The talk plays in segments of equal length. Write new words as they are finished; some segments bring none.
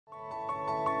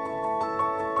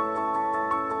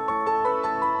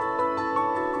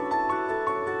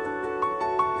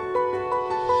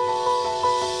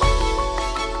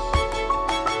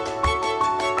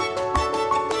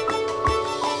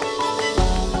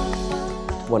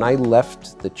When I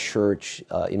left the church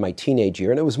in my teenage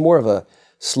year, and it was more of a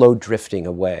slow drifting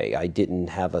away. I didn't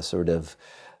have a sort of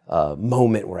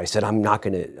moment where I said, I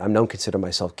don't consider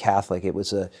myself Catholic. It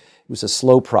was a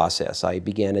slow process. I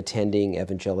began attending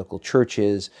evangelical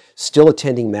churches, still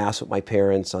attending Mass with my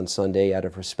parents on Sunday out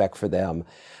of respect for them.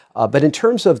 But in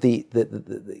terms of the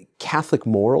Catholic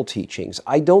moral teachings,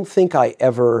 I don't think I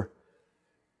ever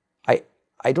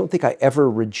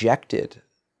rejected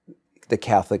the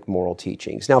Catholic moral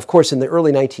teachings. Now, of course, in the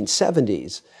early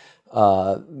 1970s,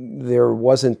 there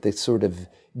wasn't the sort of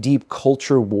deep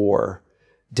culture war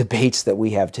debates that we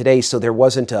have today, so there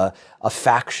wasn't a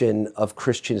faction of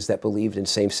Christians that believed in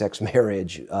same-sex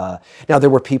marriage. Now, there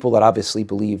were people that obviously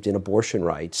believed in abortion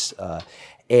rights,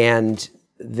 and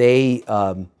they,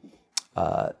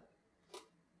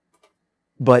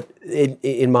 but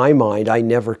in my mind, I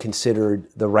never considered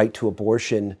the right to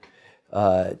abortion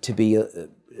to be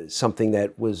something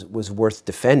that was worth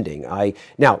defending.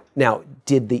 Now,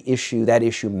 did that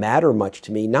issue matter much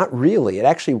to me? Not really. It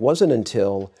actually wasn't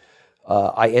until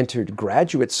I entered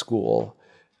graduate school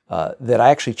that I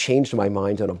actually changed my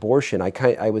mind on abortion.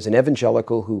 I was an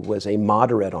evangelical who was a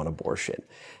moderate on abortion,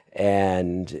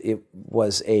 and it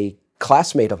was a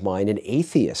classmate of mine, an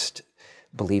atheist,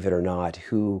 believe it or not,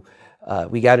 who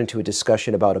we got into a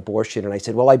discussion about abortion, and I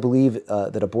said, well, I believe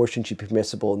that abortion should be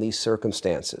permissible in these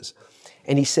circumstances.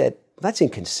 And he said, well, that's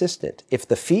inconsistent. If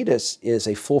the fetus is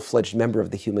a full-fledged member of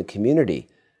the human community,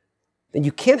 then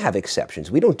you can't have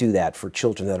exceptions. We don't do that for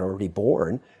children that are already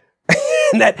born.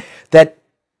 And that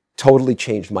totally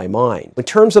changed my mind. In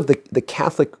terms of the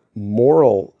Catholic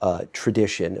moral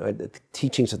tradition, the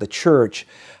teachings of the Church,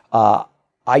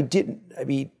 I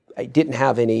didn't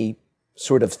have any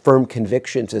sort of firm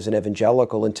convictions as an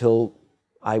evangelical until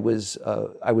I was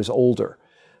older.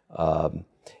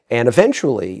 And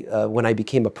eventually, when I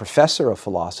became a professor of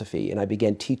philosophy and I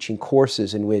began teaching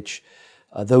courses in which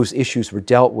those issues were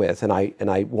dealt with, and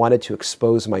I wanted to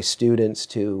expose my students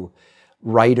to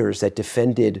writers that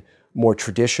defended more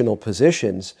traditional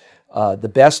positions,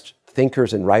 the best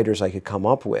thinkers and writers I could come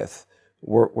up with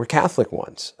were Catholic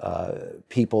ones,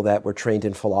 people that were trained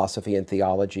in philosophy and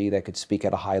theology that could speak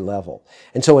at a high level.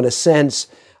 And so in a sense,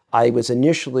 I was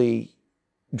initially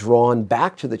drawn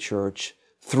back to the Church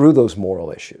through those moral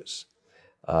issues.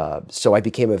 So I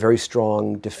became a very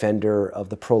strong defender of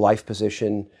the pro-life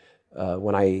position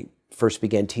when I first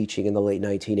began teaching in the late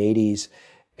 1980s.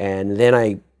 And then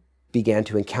I began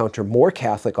to encounter more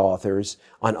Catholic authors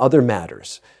on other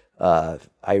matters.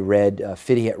 I read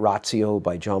Fideat Ratio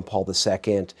by John Paul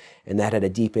II, and that had a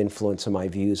deep influence on my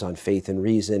views on faith and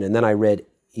reason. And then I read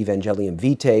Evangelium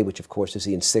Vitae, which of course is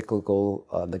the encyclical,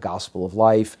 the Gospel of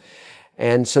Life.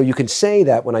 And so you can say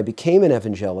that when I became an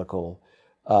evangelical,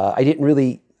 I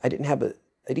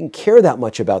didn't care that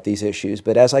much about these issues,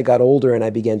 but as I got older and I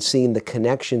began seeing the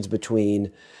connections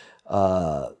between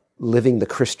living the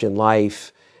Christian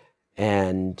life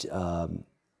and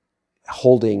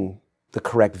holding the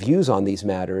correct views on these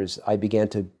matters, I began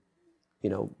to,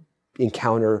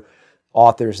 encounter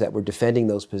authors that were defending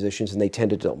those positions, and they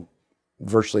tended to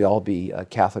virtually all be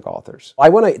Catholic authors. I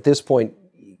want to, at this point,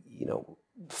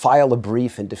 file a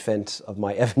brief in defense of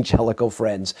my evangelical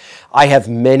friends. I have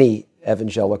many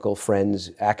evangelical friends,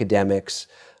 academics,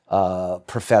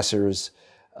 professors,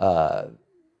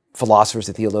 philosophers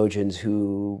and theologians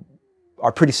who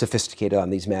are pretty sophisticated on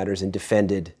these matters and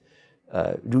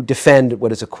who defend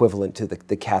what is equivalent to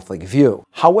the Catholic view.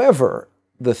 However,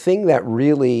 the thing that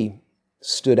really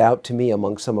stood out to me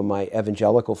among some of my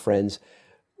evangelical friends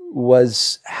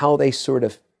was how they sort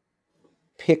of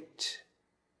picked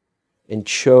and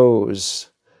chose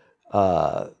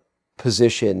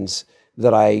positions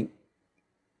that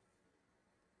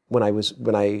when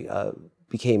I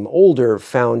became older,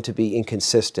 found to be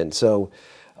inconsistent. So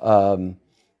a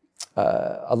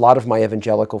lot of my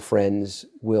evangelical friends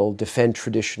will defend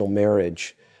traditional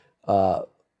marriage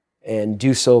and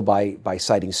do so by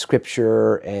citing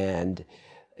Scripture and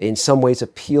in some ways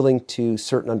appealing to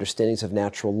certain understandings of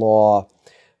natural law,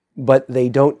 but they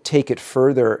don't take it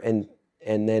further and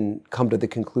then come to the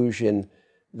conclusion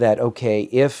that, okay,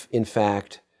 if in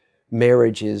fact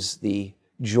marriage is the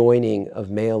joining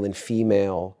of male and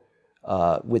female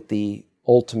with the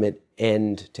ultimate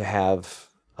end to have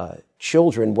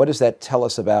children, what does that tell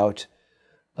us about,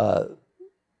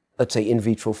 let's say, in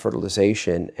vitro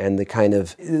fertilization and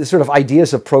the sort of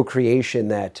ideas of procreation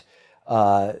that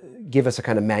give us a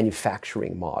kind of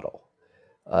manufacturing model?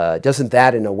 Doesn't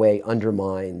that in a way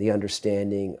undermine the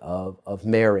understanding of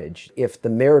marriage? If the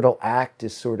marital act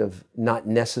is sort of not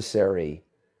necessary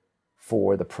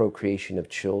for the procreation of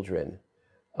children,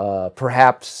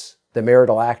 perhaps the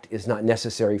marital act is not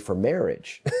necessary for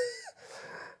marriage,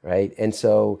 right?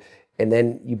 And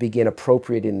then you begin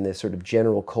appropriating this sort of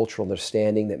general cultural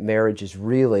understanding that marriage is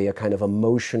really a kind of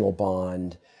emotional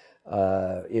bond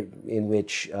in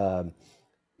which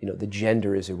the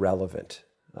gender is irrelevant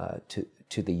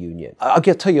to the union. I'll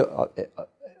tell you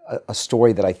a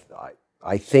story that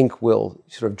I think will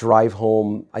sort of drive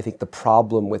home, I think, the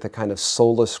problem with a kind of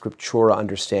sola scriptura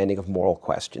understanding of moral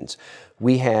questions.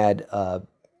 We had,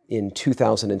 in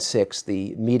 2006,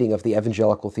 the meeting of the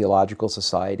Evangelical Theological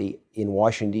Society in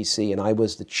Washington, D.C., and I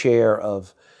was the chair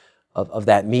of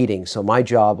that meeting. So my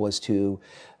job was to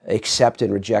accept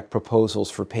and reject proposals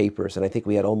for papers, and I think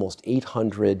we had almost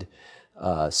 800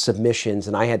 submissions,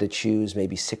 and I had to choose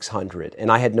maybe 600.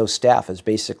 And I had no staff. It was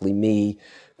basically me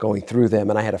going through them,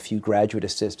 and I had a few graduate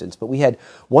assistants. But we had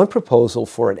one proposal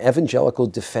for an evangelical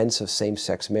defense of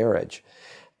same-sex marriage.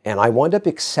 And I wound up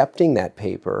accepting that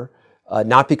paper,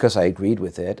 not because I agreed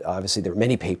with it. Obviously, there were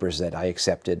many papers that I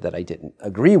accepted that I didn't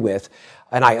agree with.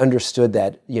 And I understood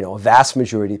that, a vast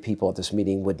majority of people at this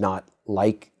meeting would not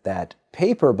like that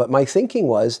paper. But my thinking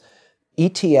was,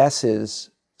 ETS's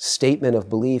statement of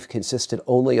belief consisted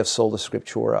only of sola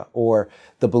scriptura, or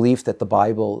the belief that the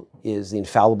Bible is the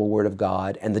infallible Word of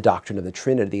God and the doctrine of the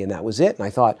Trinity, and that was it. And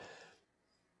I thought,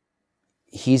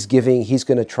 he's going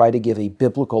to try to give a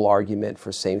biblical argument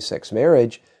for same-sex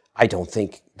marriage. I don't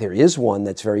think there is one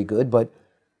that's very good, but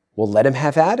we'll let him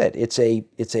have at it. It's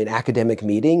an academic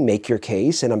meeting, make your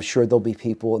case, and I'm sure there'll be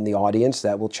people in the audience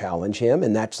that will challenge him,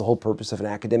 and that's the whole purpose of an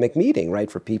academic meeting,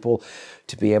 right? For people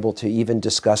to be able to even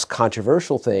discuss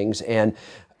controversial things. And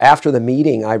after the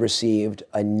meeting, I received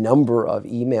a number of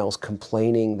emails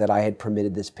complaining that I had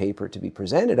permitted this paper to be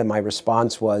presented, and my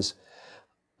response was,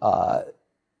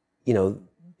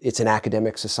 it's an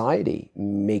academic society,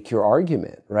 make your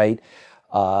argument, right?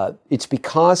 It's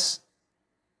because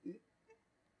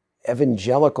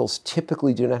evangelicals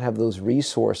typically do not have those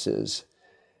resources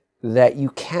that you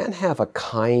can have a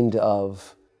kind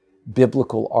of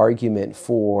biblical argument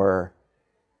for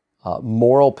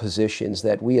moral positions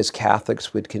that we as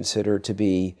Catholics would consider to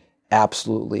be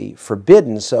absolutely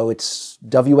forbidden. So it's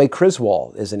W.A.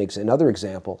 Criswell is another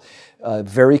example, a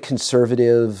very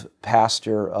conservative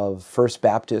pastor of First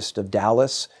Baptist of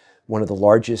Dallas, one of the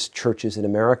largest churches in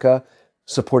America,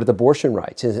 supported abortion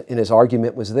rights. And his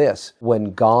argument was this: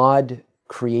 when God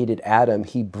created Adam,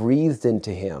 he breathed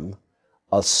into him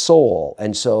a soul.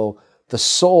 And so the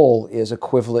soul is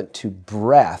equivalent to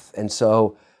breath. And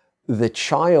so the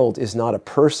child is not a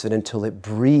person until it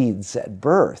breathes at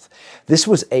birth. This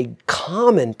was a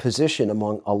common position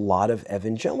among a lot of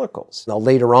evangelicals. Now,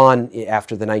 later on,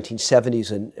 after the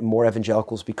 1970s, and more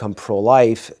evangelicals become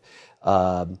pro-life,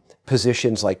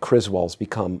 positions like Criswell's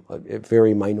become a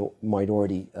very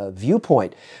minority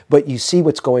viewpoint. But you see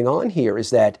what's going on here is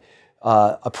that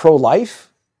a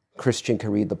pro-life Christian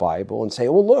can read the Bible and say,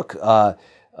 well, look,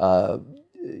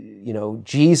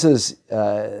 Jesus,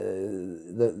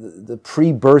 the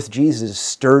pre-birth Jesus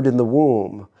stirred in the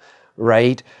womb,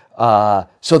 right?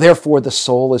 So therefore the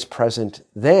soul is present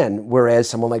then. Whereas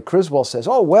someone like Criswell says,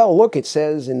 oh, well, look, it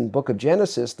says in the book of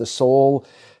Genesis, the soul,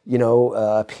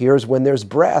 appears when there's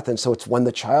breath. And so it's when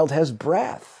the child has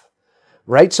breath,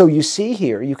 right? So you see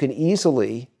here, you can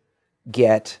easily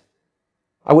get,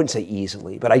 I wouldn't say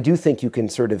easily, but I do think you can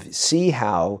sort of see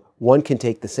how one can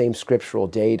take the same scriptural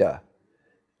data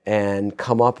and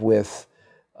come up with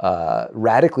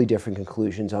radically different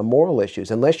conclusions on moral issues.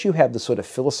 Unless you have the sort of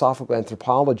philosophical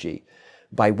anthropology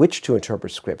by which to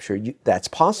interpret Scripture, that's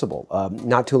possible.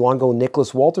 Not too long ago,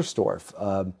 Nicholas Walterstorff,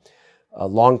 a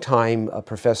longtime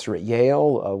professor at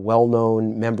Yale, a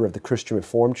well-known member of the Christian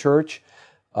Reformed Church,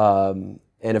 and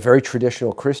a very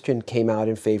traditional Christian, came out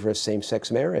in favor of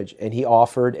same-sex marriage, and he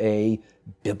offered a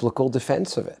biblical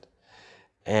defense of it.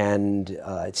 And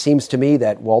it seems to me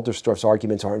that Walterstorff's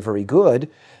arguments aren't very good,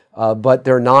 but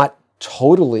they're not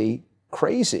totally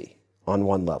crazy on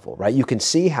one level, right? You can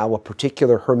see how a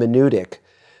particular hermeneutic,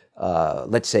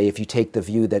 let's say if you take the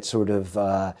view that sort of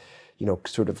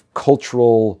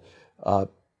cultural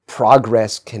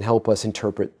progress can help us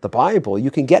interpret the Bible, you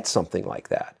can get something like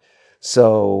that.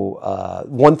 So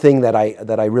one thing that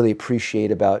I really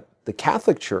appreciate about the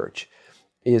Catholic Church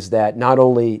is that not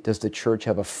only does the Church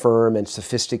have a firm and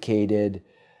sophisticated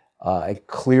and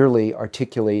clearly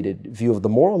articulated view of the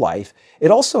moral life,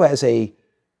 it also has a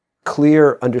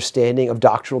clear understanding of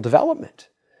doctrinal development.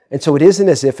 And so it isn't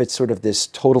as if it's sort of this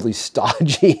totally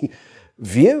stodgy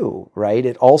view, right?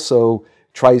 It also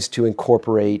tries to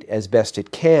incorporate as best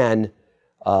it can,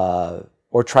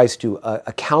 or tries to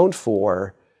account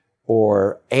for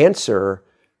or answer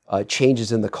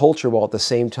changes in the culture, while at the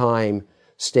same time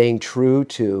staying true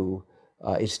to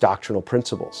its doctrinal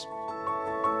principles.